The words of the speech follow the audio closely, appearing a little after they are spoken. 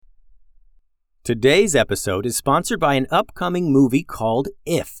Today's episode is sponsored by an upcoming movie called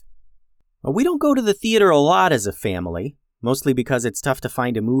If. We don't go to the theater a lot as a family, mostly because it's tough to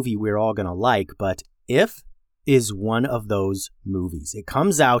find a movie we're all going to like, but If is one of those movies. It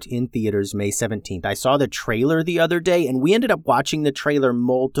comes out in theaters May 17th. I saw the trailer the other day, and we ended up watching the trailer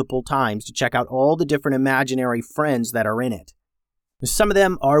multiple times to check out all the different imaginary friends that are in it. Some of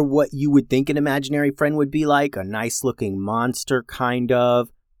them are what you would think an imaginary friend would be like, a nice-looking monster, kind of.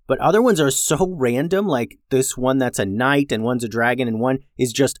 But other ones are so random, like this one that's a knight and one's a dragon and one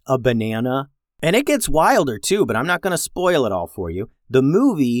is just a banana. And it gets wilder too, but I'm not going to spoil it all for you. The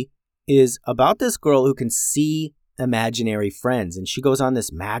movie is about this girl who can see imaginary friends, and she goes on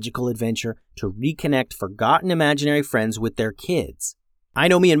this magical adventure to reconnect forgotten imaginary friends with their kids. I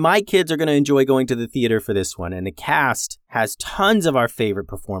know me and my kids are going to enjoy going to the theater for this one, and the cast has tons of our favorite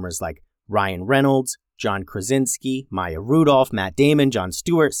performers like Ryan Reynolds, John Krasinski, Maya Rudolph, Matt Damon, Jon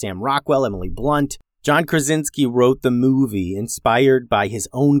Stewart, Sam Rockwell, Emily Blunt. John Krasinski wrote the movie inspired by his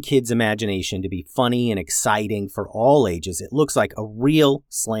own kid's imagination to be funny and exciting for all ages. It looks like a real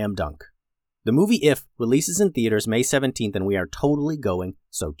slam dunk. The movie If releases in theaters May 17th, and we are totally going,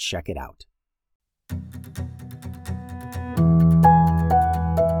 so check it out.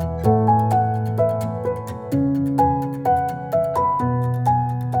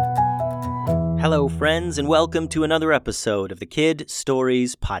 Hello, friends, and welcome to another episode of the Kid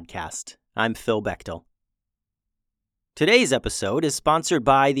Stories Podcast. I'm Phil Bechtel. Today's episode is sponsored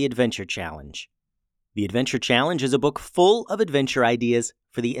by The Adventure Challenge. The Adventure Challenge is a book full of adventure ideas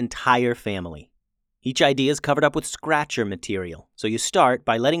for the entire family. Each idea is covered up with scratcher material, so you start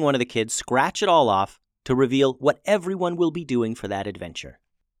by letting one of the kids scratch it all off to reveal what everyone will be doing for that adventure.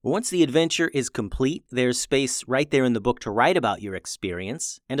 Once the adventure is complete, there's space right there in the book to write about your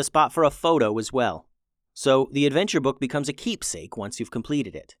experience and a spot for a photo as well. So the adventure book becomes a keepsake once you've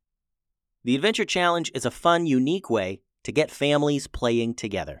completed it. The Adventure Challenge is a fun, unique way to get families playing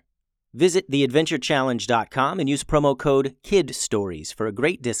together. Visit theadventurechallenge.com and use promo code KIDSTORIES for a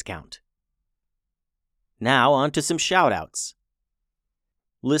great discount. Now on to some shout-outs.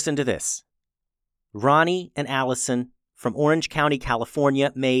 Listen to this. Ronnie and Allison from Orange County,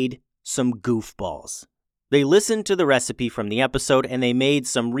 California, made some goofballs. They listened to the recipe from the episode, and they made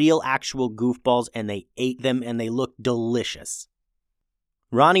some real, actual goofballs, and they ate them, and they looked delicious.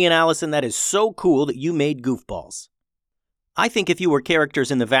 Ronnie and Allison, that is so cool that you made goofballs. I think if you were characters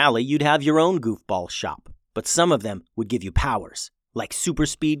in the Valley, you'd have your own goofball shop, but some of them would give you powers, like super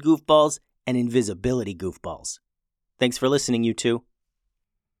speed goofballs and invisibility goofballs. Thanks for listening, you two.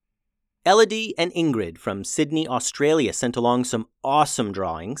 Elodie and Ingrid from Sydney, Australia sent along some awesome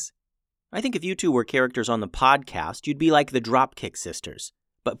drawings. I think if you two were characters on the podcast, you'd be like the Dropkick Sisters,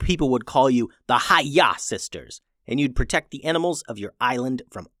 but people would call you the Hi-Ya Sisters, and you'd protect the animals of your island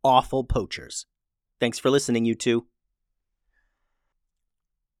from awful poachers. Thanks for listening, you two.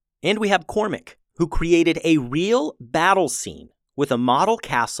 And we have Cormac, who created a real battle scene with a model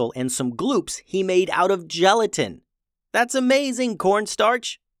castle and some gloops he made out of gelatin. That's amazing,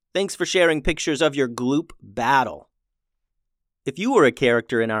 Cornstarch! Thanks for sharing pictures of your gloop battle. If you were a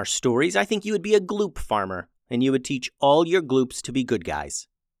character in our stories, I think you would be a gloop farmer, and you would teach all your gloops to be good guys.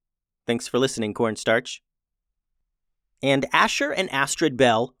 Thanks for listening, Cornstarch. And Asher and Astrid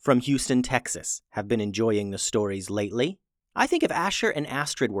Bell from Houston, Texas, have been enjoying the stories lately. I think if Asher and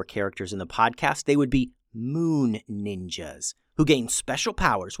Astrid were characters in the podcast, they would be moon ninjas, who gain special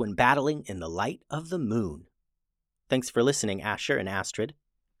powers when battling in the light of the moon. Thanks for listening, Asher and Astrid.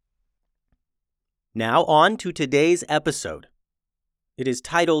 Now on to today's episode. It is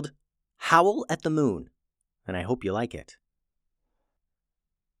titled Howl at the Moon, and I hope you like it.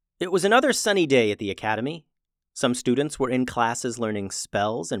 It was another sunny day at the academy. Some students were in classes learning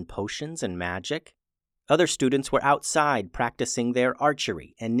spells and potions and magic. Other students were outside practicing their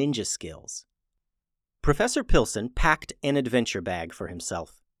archery and ninja skills. Professor Pilson packed an adventure bag for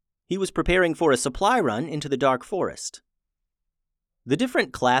himself. He was preparing for a supply run into the dark forest. The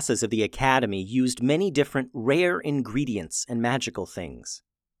different classes of the academy used many different rare ingredients and magical things.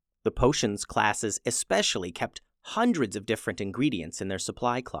 The potions classes especially kept hundreds of different ingredients in their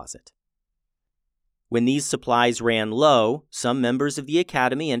supply closet. When these supplies ran low, some members of the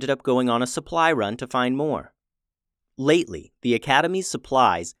academy ended up going on a supply run to find more. Lately, the academy's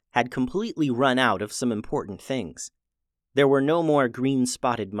supplies had completely run out of some important things. There were no more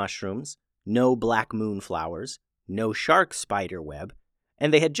green-spotted mushrooms, no black moonflowers, no shark spider web,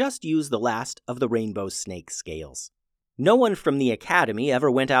 and they had just used the last of the rainbow snake scales. No one from the academy ever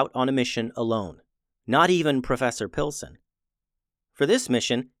went out on a mission alone, not even Professor Pilson. For this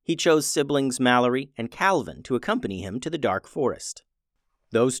mission, he chose siblings Mallory and Calvin to accompany him to the dark forest.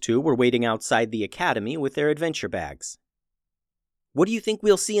 Those two were waiting outside the academy with their adventure bags. "What do you think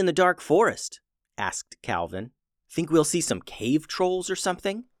we'll see in the dark forest?" asked Calvin. "Think we'll see some cave trolls or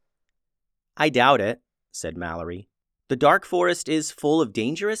something?" "I doubt it," said Mallory. "The dark forest is full of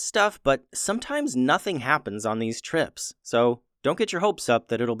dangerous stuff, but sometimes nothing happens on these trips, so don't get your hopes up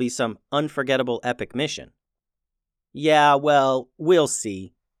that it'll be some unforgettable epic mission." "Yeah, well, we'll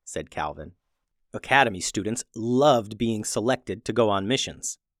see," said Calvin. Academy students loved being selected to go on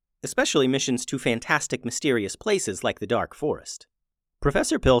missions, especially missions to fantastic, mysterious places like the dark forest.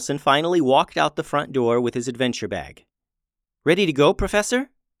 Professor Pilson finally walked out the front door with his adventure bag. "Ready to go,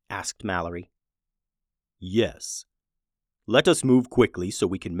 Professor?" asked Mallory. "Yes. Let us move quickly so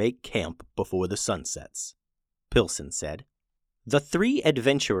we can make camp before the sun sets," Pilson said. The three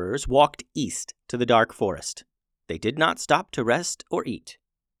adventurers walked east to the dark forest. They did not stop to rest or eat.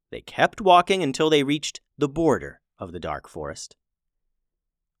 They kept walking until they reached the border of the dark forest.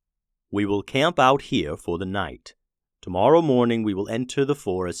 "We will camp out here for the night. Tomorrow morning we will enter the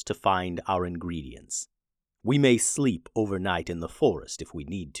forest to find our ingredients. We may sleep overnight in the forest if we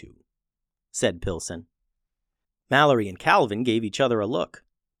need to," said Pilson. Mallory and Calvin gave each other a look.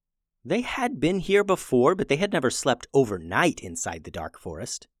 They had been here before, but they had never slept overnight inside the dark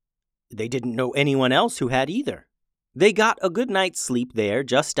forest. They didn't know anyone else who had either. They got a good night's sleep there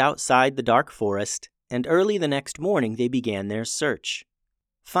just outside the dark forest, and early the next morning they began their search.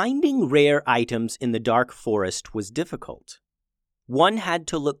 Finding rare items in the dark forest was difficult. One had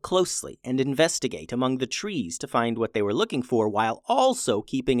to look closely and investigate among the trees to find what they were looking for while also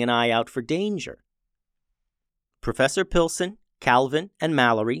keeping an eye out for danger. Professor Pilson, Calvin, and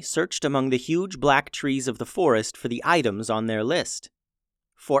Mallory searched among the huge black trees of the forest for the items on their list.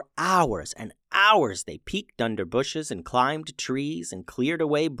 For hours and hours they peeked under bushes and climbed trees and cleared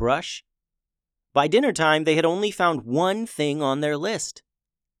away brush. By dinner time they had only found one thing on their list: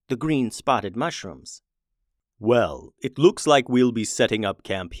 the green-spotted mushrooms. "Well, it looks like we'll be setting up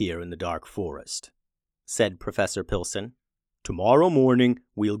camp here in the dark forest," said Professor Pilson. "Tomorrow morning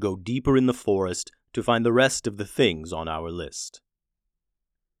we'll go deeper in the forest to find the rest of the things on our list."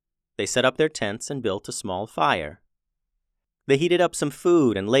 They set up their tents and built a small fire. They heated up some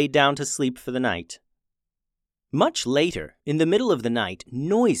food and laid down to sleep for the night. Much later, in the middle of the night,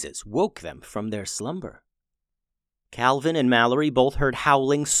 noises woke them from their slumber. Calvin and Mallory both heard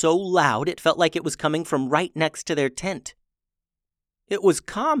howling so loud it felt like it was coming from right next to their tent. It was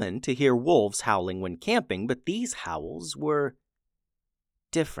common to hear wolves howling when camping, but these howls were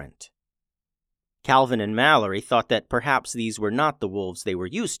different. Calvin and Mallory thought that perhaps these were not the wolves they were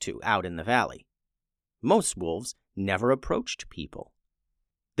used to out in the valley. Most wolves never approached people.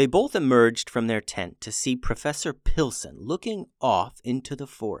 They both emerged from their tent to see Professor Pilson looking off into the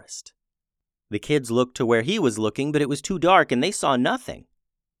forest. The kids looked to where he was looking, but it was too dark and they saw nothing.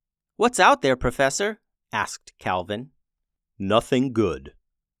 "What's out there, Professor?" asked Calvin. "Nothing good,"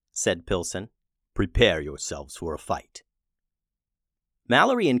 said Pilson. "Prepare yourselves for a fight."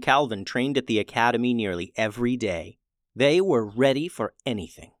 Mallory and Calvin trained at the academy nearly every day. They were ready for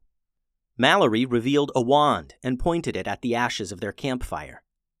anything. Mallory revealed a wand and pointed it at the ashes of their campfire.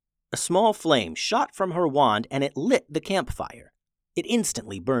 A small flame shot from her wand and it lit the campfire. It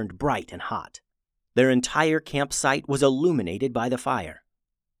instantly burned bright and hot. Their entire campsite was illuminated by the fire.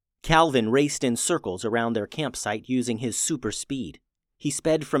 Calvin raced in circles around their campsite using his super speed. He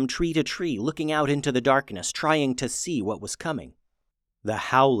sped from tree to tree, looking out into the darkness, trying to see what was coming. The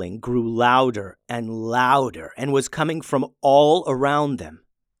howling grew louder and louder and was coming from all around them.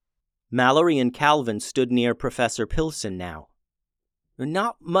 Mallory and Calvin stood near Professor Pilson now.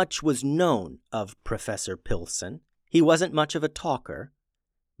 Not much was known of Professor Pilson. He wasn't much of a talker,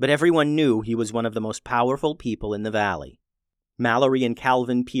 but everyone knew he was one of the most powerful people in the valley. Mallory and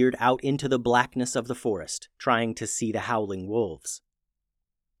Calvin peered out into the blackness of the forest, trying to see the howling wolves.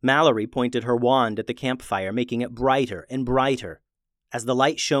 Mallory pointed her wand at the campfire, making it brighter and brighter. As the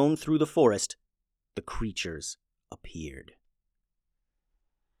light shone through the forest, the creatures appeared.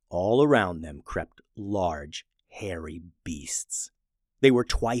 All around them crept large, hairy beasts. They were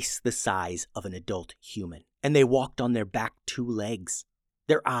twice the size of an adult human, and they walked on their back 2 legs.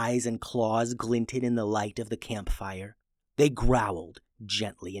 Their eyes and claws glinted in the light of the campfire. They growled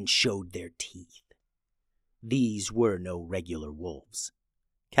gently and showed their teeth. These were no regular wolves.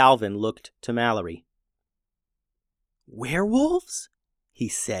 Calvin looked to Mallory. "Werewolves?" he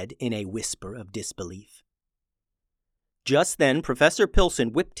said in a whisper of disbelief. Just then, Professor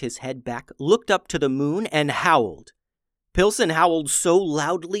Pilson whipped his head back, looked up to the moon, and howled. Pilson howled so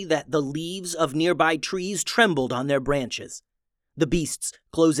loudly that the leaves of nearby trees trembled on their branches. The beasts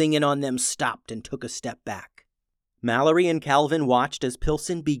closing in on them stopped and took a step back. Mallory and Calvin watched as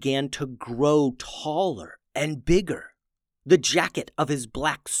Pilson began to grow taller and bigger. The jacket of his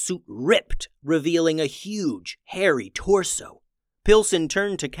black suit ripped, revealing a huge, hairy torso. Pilson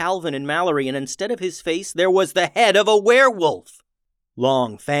turned to Calvin and Mallory, and instead of his face, there was the head of a werewolf.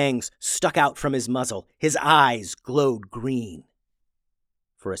 Long fangs stuck out from his muzzle. His eyes glowed green.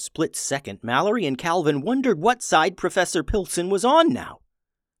 For a split second, Mallory and Calvin wondered what side Professor Pilson was on now.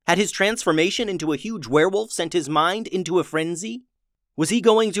 Had his transformation into a huge werewolf sent his mind into a frenzy? Was he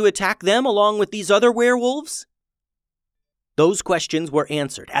going to attack them along with these other werewolves? Those questions were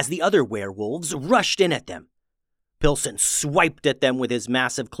answered as the other werewolves rushed in at them. Pilson swiped at them with his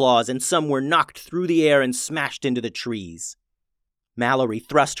massive claws, and some were knocked through the air and smashed into the trees. Mallory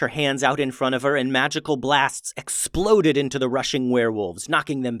thrust her hands out in front of her, and magical blasts exploded into the rushing werewolves,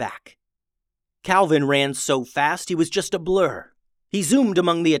 knocking them back. Calvin ran so fast he was just a blur. He zoomed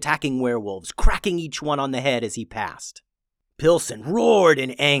among the attacking werewolves, cracking each one on the head as he passed. Pilson roared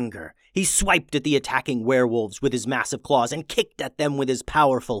in anger. He swiped at the attacking werewolves with his massive claws and kicked at them with his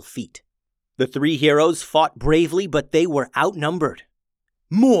powerful feet. The three heroes fought bravely, but they were outnumbered.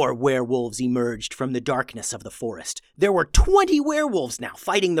 More werewolves emerged from the darkness of the forest. There were 20 werewolves now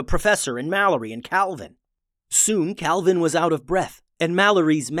fighting the professor and Mallory and Calvin. Soon Calvin was out of breath, and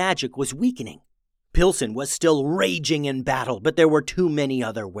Mallory's magic was weakening. Pilson was still raging in battle, but there were too many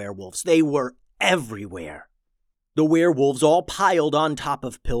other werewolves. They were everywhere. The werewolves all piled on top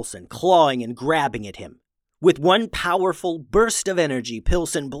of Pilson, clawing and grabbing at him. With one powerful burst of energy,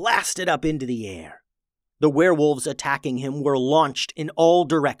 Pilson blasted up into the air. The werewolves attacking him were launched in all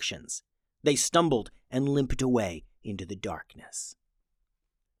directions. They stumbled and limped away into the darkness.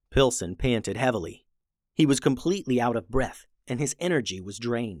 Pilson panted heavily. He was completely out of breath, and his energy was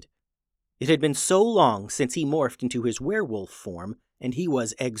drained. It had been so long since he morphed into his werewolf form, and he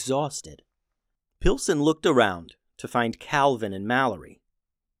was exhausted. Pilson looked around to find Calvin and Mallory,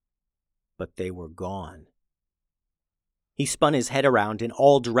 but they were gone. He spun his head around in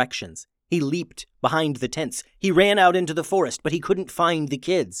all directions. He leaped behind the tents. He ran out into the forest, but he couldn't find the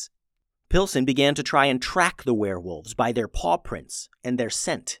kids. Pilson began to try and track the werewolves by their paw prints and their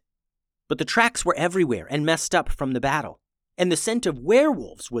scent. But the tracks were everywhere and messed up from the battle. And the scent of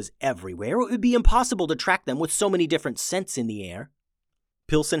werewolves was everywhere. It would be impossible to track them with so many different scents in the air.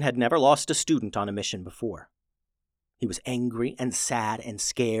 Pilson had never lost a student on a mission before. He was angry and sad and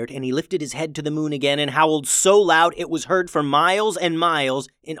scared, and he lifted his head to the moon again and howled so loud it was heard for miles and miles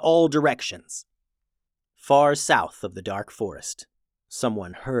in all directions. Far south of the dark forest,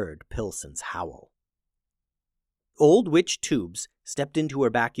 someone heard Pilson's howl. Old Witch Tubes stepped into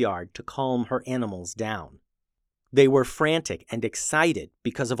her backyard to calm her animals down. They were frantic and excited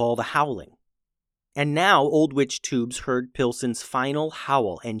because of all the howling. And now Old Witch Tubes heard Pilson's final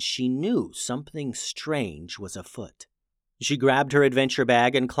howl, and she knew something strange was afoot. She grabbed her adventure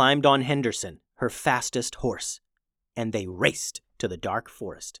bag and climbed on Henderson, her fastest horse, and they raced to the dark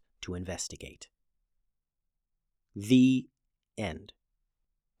forest to investigate. The end.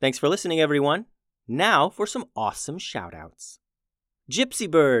 Thanks for listening, everyone. Now for some awesome shout-outs.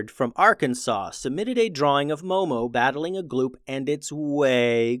 Gypsy Bird from Arkansas submitted a drawing of Momo battling a gloop, and it's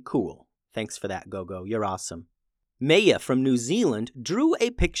way cool. Thanks for that, Gogo. You're awesome. Maya from New Zealand drew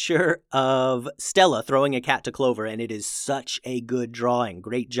a picture of Stella throwing a cat to Clover, and it is such a good drawing.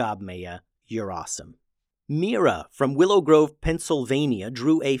 Great job, Maya. You're awesome. Mira from Willow Grove, Pennsylvania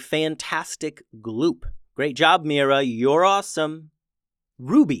drew a fantastic gloop. Great job, Mira. You're awesome.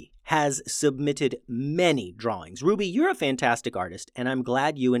 Ruby has submitted many drawings. Ruby, you're a fantastic artist, and I'm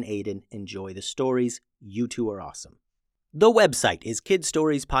glad you and Aiden enjoy the stories. You two are awesome. The website is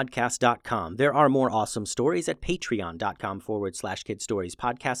kidstoriespodcast.com. There are more awesome stories at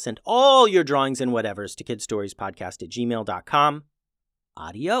patreon.com/kidstoriespodcast. Send all your drawings and whatevers to kidstoriespodcast@gmail.com.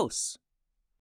 Adios.